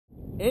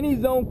any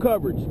zone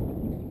coverage,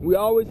 we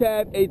always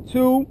have a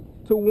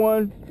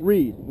 2-to-1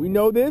 read. We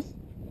know this.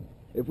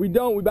 If we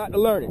don't, we're about to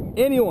learn it.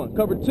 Anyone,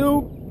 cover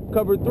 2,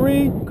 cover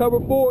 3, cover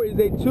 4 is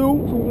a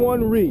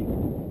 2-to-1 read.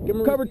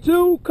 Cover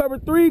 2, cover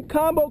 3,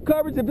 combo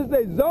coverage, if it's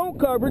a zone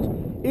coverage,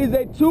 is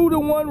a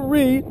 2-to-1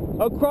 read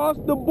across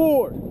the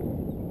board.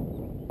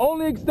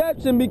 Only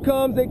exception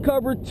becomes a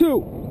cover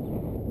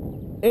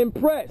 2 in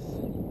press.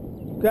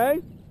 Okay?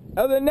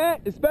 Other than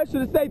that,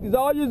 especially the safeties,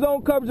 all your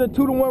zone coverage are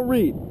 2-to-1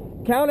 read.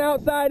 Count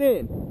outside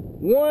in.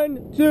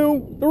 1,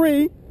 2,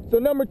 3. So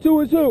number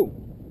 2 is who?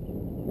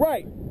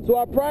 Right. So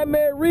our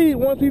primary read,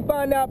 once we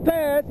find out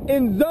pass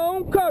in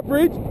zone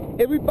coverage,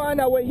 if we find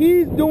out what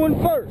he's doing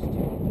first,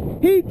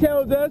 he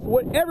tells us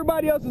what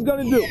everybody else is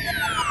going to do.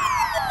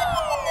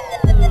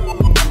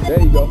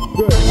 There you go.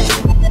 Good.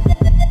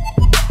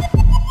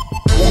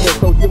 One more,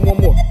 coach. Get one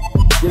more.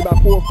 Get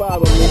about 4 or 5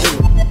 on this.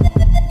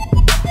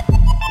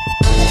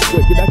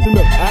 Good. Get back to the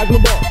middle. Eyes on the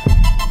ball.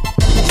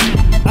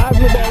 Eyes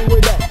on the ball on the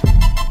way back.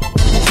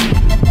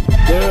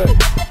 Good.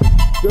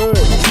 Good.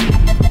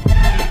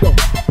 Let's go.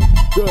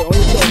 Good. On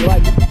your toes. I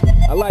like it.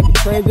 I like it.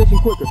 Transition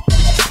quicker.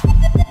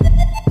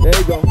 There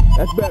you go.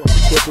 That's better.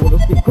 Quicker with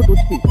those feet. Quicker with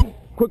your feet.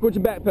 Quicker with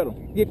your back pedal.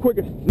 Get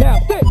quicker. Now,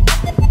 sit.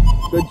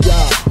 Good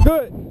job.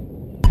 Good.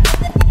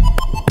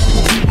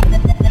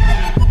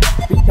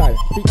 Feet tighter.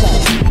 Feet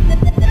tighter.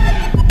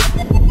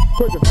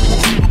 Quicker.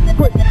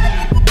 Quick.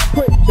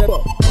 Quick. Step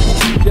up.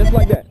 Just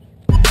like that.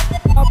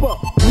 Hop up.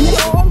 Use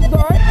your arms.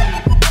 All right.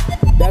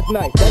 That's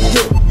nice. That's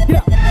good. Get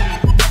out.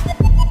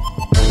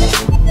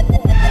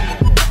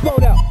 Slow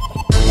down.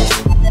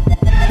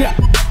 Yeah.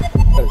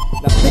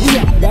 Now stick it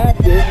out. That's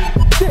it.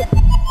 Stick.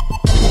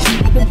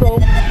 Control.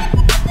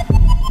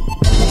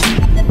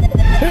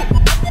 Hit.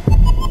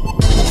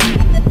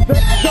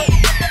 Set. Go.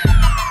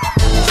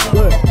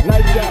 Good.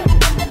 Nice job.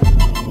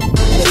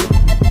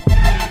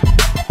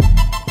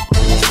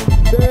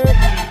 Set.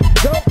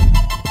 Go.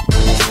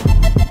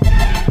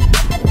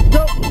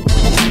 Go.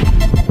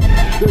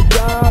 Good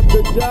job.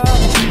 Good job.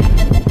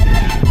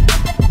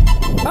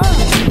 Ah.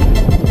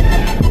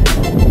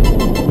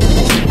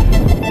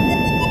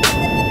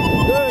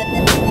 Good.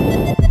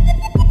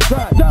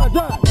 Drive.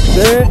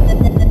 Set.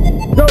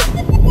 Go.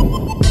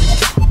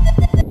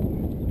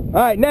 All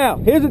right, now,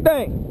 here's the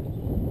thing.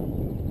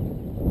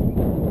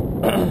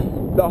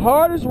 The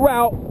hardest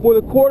route for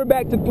the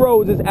quarterback to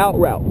throw is his out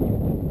route.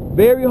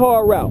 Very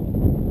hard route,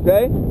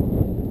 okay?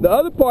 The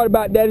other part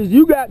about that is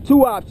you got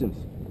 2 options.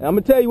 And I'm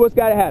going to tell you what's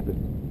got to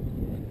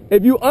happen.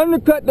 If you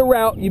undercut the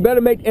route, you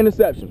better make the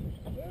interception.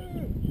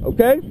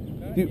 Okay?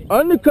 If you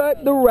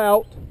undercut the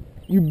route,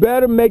 you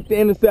better make the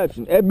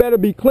interception. It better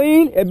be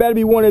clean. It better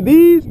be one of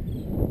these.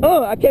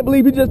 I can't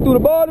believe he just threw the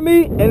ball to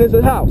me, and it's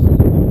a house.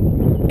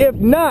 If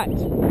not,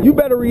 you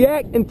better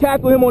react and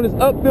tackle him on his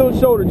upfield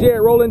shoulder.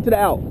 Jared, roll into the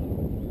out.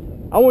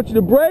 I want you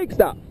to break,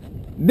 stop.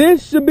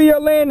 This should be your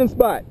landing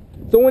spot.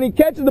 So when he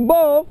catches the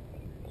ball,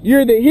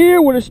 you're either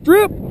here with a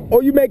strip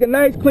or you make a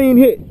nice clean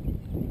hit.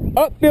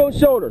 Upfield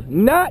shoulder,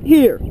 not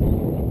here.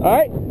 All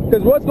right?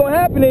 Because what's going to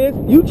happen is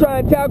you try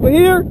and tackle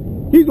here,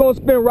 he's going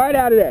to spin right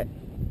out of that.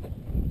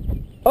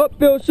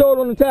 Upfield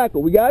shoulder on the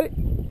tackle. We got it?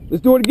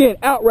 Let's do it again.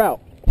 Out route.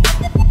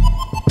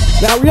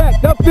 Now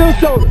react. Upfield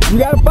shoulder. You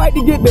got to fight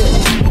to get there.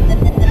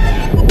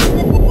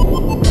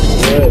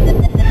 Good.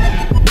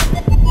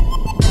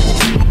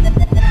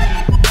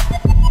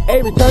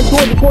 Hey, return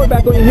towards the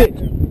quarterback on your hitch.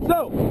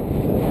 So,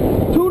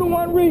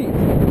 2-to-1 reads.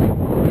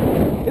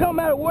 It don't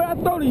matter what I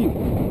throw to you.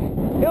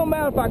 It don't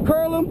matter if I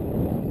curl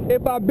them,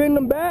 if I bend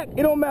them back.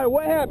 It don't matter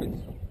what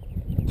happens.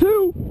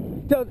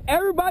 2 tells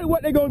everybody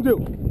what they're going to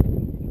do.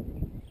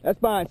 That's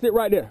fine. Sit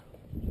right there.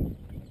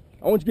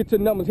 I want you to get to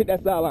the numbers. Hit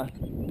that sideline.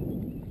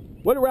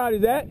 What route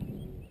is that?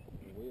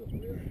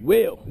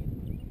 Will.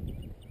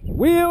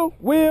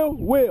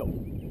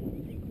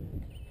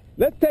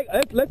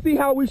 Let's see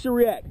how we should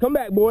react. Come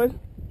back, boys.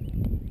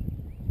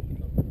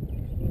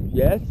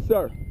 Yes,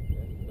 sir.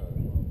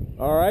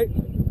 All right.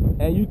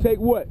 And you take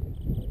what?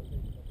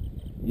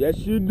 Yes,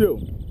 you do.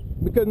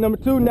 Because number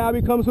 2 now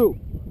becomes who?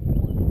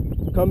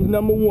 Becomes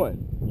number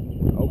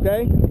 1.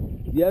 Okay?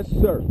 Yes,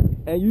 sir.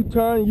 And you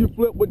turn and you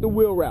flip with the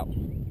wheel route.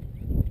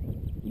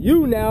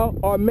 You now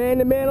are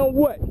man-to-man on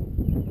what?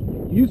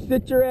 You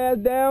sit your ass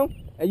down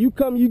and you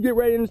get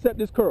ready to intercept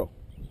this curl.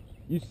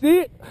 You see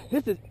it?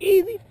 This is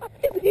easy.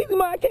 This is easy,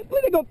 man. I can't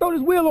believe they're going to throw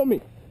this wheel on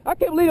me. I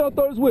can't believe they're going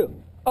to throw this wheel.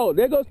 Oh,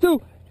 there goes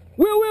 2.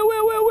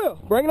 Will.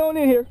 Bring it on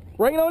in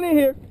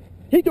here.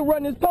 He can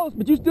run this post,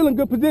 but you're still in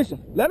good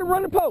position. Let him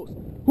run the post.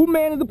 Who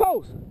man is the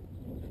post?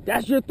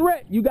 That's your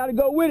threat. You got to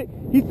go with it.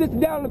 He sits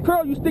down in the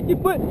curl. You stick your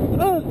foot.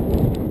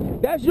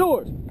 That's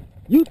yours.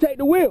 You take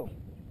the wheel.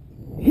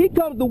 He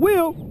comes the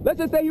wheel. Let's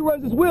just say he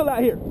runs this wheel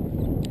out here.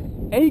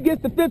 And he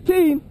gets to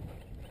 15.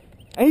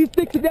 And he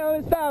sticks it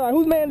down his sideline.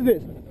 Whose man is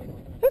this?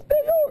 That's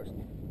still yours.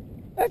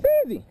 That's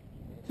easy.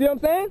 See what I'm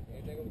saying?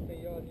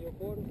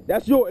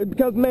 That's yours. It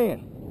becomes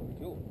man.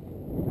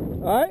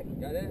 All right?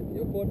 Got that?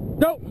 Your quarter?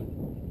 Go.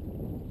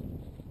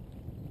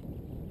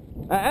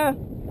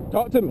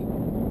 Talk to me.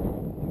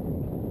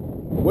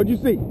 What'd you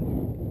see?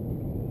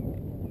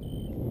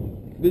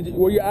 Did you,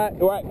 were your eye,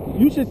 all right,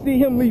 you should see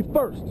him leave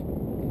first.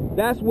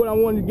 That's what I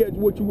wanted to get,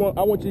 what you want,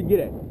 I want you to get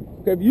at.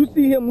 Okay, if you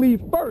see him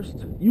leave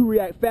first, you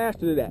react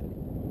faster to that.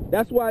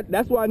 That's why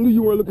I knew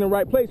you weren't looking in the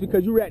right place,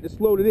 because you reacted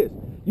slow to this.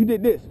 You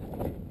did this.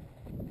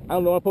 I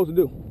don't know what I'm supposed to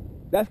do.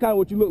 That's kind of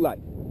what you look like.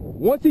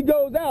 Once he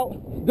goes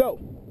out, go.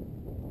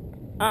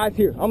 Eyes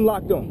here, I'm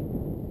locked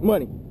on.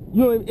 Money.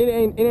 You know, it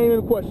ain't even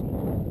a question.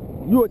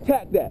 You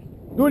attack that.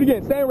 Do it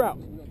again, same route.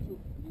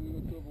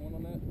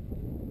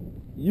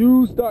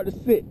 You start to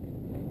sit.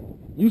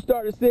 You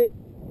start to sit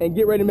and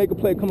get ready to make a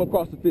play coming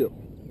across the field.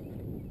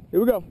 Here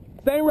we go.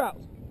 Same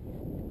routes.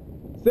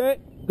 Set,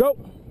 go.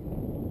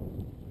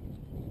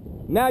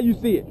 Now you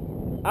see it.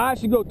 I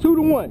should go 2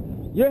 to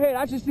 1. Your head,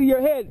 I should see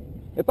your head.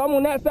 If I'm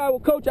on that side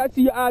with coach, I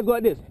see your eyes go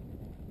like this.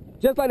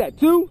 Just like that.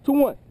 2 to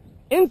 1.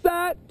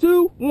 Inside,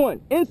 2,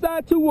 1.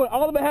 Inside, 2, 1.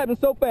 All of it happens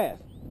so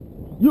fast.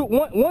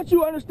 Once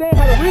you understand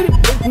how to read it,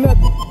 it's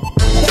nothing.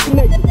 Second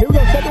nature. Here we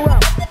go, second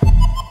route.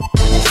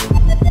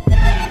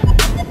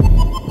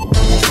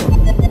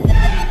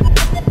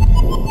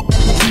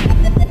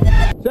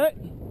 Set.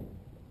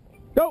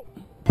 Go.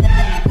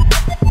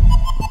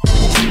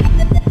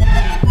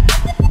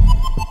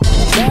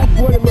 That's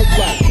what it looks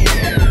like.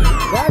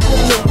 That's what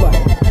it looks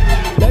like.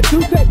 Let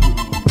 2 take you.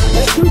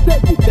 Let 2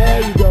 take you.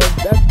 There you go.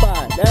 That's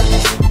fine.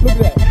 Look at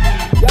that.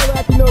 Y'all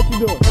actually know what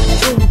you're doing.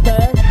 It's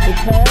pass. It's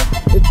pass.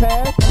 It's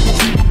pass.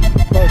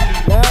 Perfect.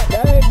 Now,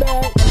 that ain't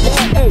bad.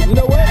 Now, hey, you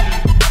know what?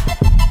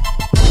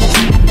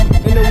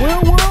 In the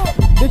real world,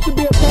 this should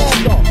be a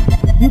pass off.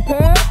 You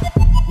pass,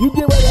 you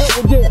get ready to help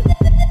with Jerry.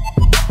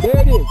 There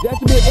it is. That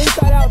should be an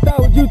inside-outside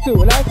with you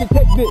two, and I should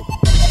take this.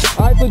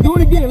 All right, so do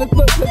it again. Let's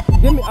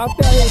give me. I'll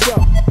stand here with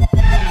y'all.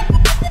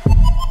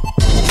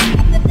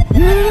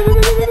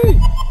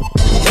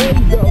 There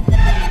you go.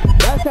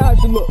 That's how it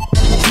should look.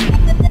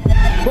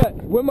 But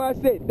remember I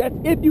said, that's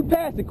if you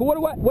pass it.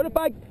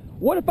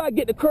 What if I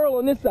get the curl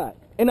on this side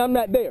and I'm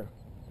not there?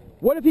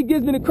 What if he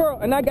gives me the curl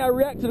and I gotta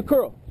react to the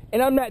curl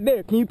and I'm not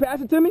there? Can you pass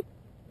it to me?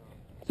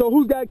 So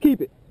who's gotta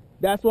keep it?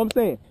 That's what I'm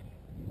saying.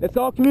 That's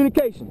all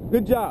communication.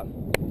 Good job.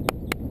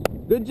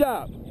 Good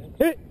job.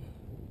 Hit.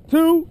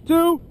 2,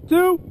 2,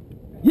 2.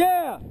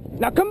 Yeah.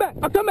 Now come back.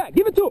 I'll come back.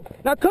 Give it to him.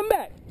 Now come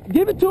back.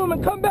 Give it to him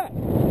and come back.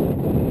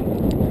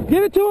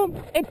 Give it to him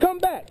and come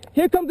back.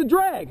 Here comes the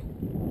drag.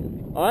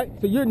 All right,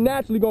 so you're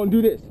naturally going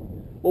to do this.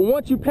 But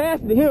once you pass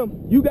it to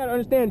him, you got to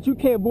understand that you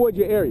can't void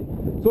your area.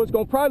 So it's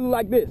going to probably look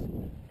like this.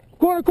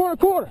 Corner, corner,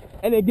 corner.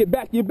 And then get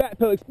back to your back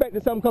pedal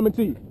expecting something coming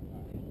to you.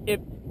 If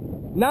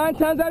 9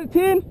 times out of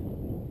 10,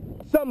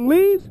 something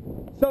leaves,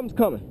 something's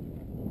coming.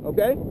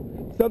 Okay?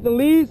 Something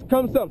leaves,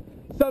 comes something.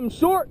 Something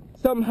short,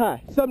 something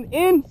high. Something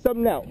in,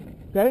 something out.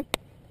 Okay?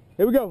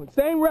 Here we go.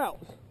 Same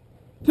routes.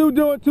 2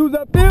 doing 2's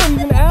upfield,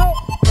 he's in the out.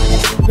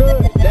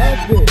 Good.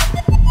 That's it.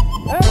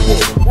 That's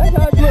it. That's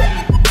how it looks.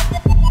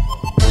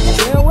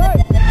 Damn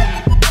right.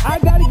 I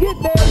gotta get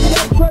there. You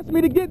gotta trust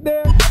me to get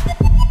there.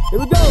 Here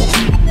we go.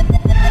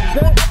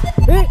 Set.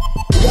 Hit.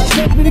 You gotta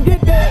trust me to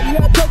get there. You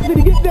gotta trust me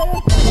to get there.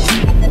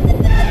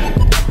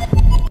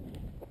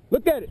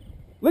 Look at it.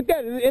 Look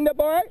at it. Does it end up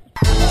all right?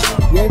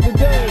 Yes, it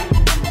does.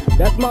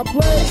 That's my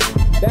play.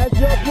 That's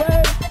your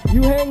play.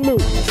 You hang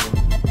loose.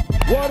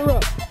 Water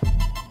up.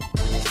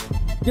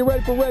 Get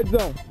ready for red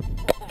zone.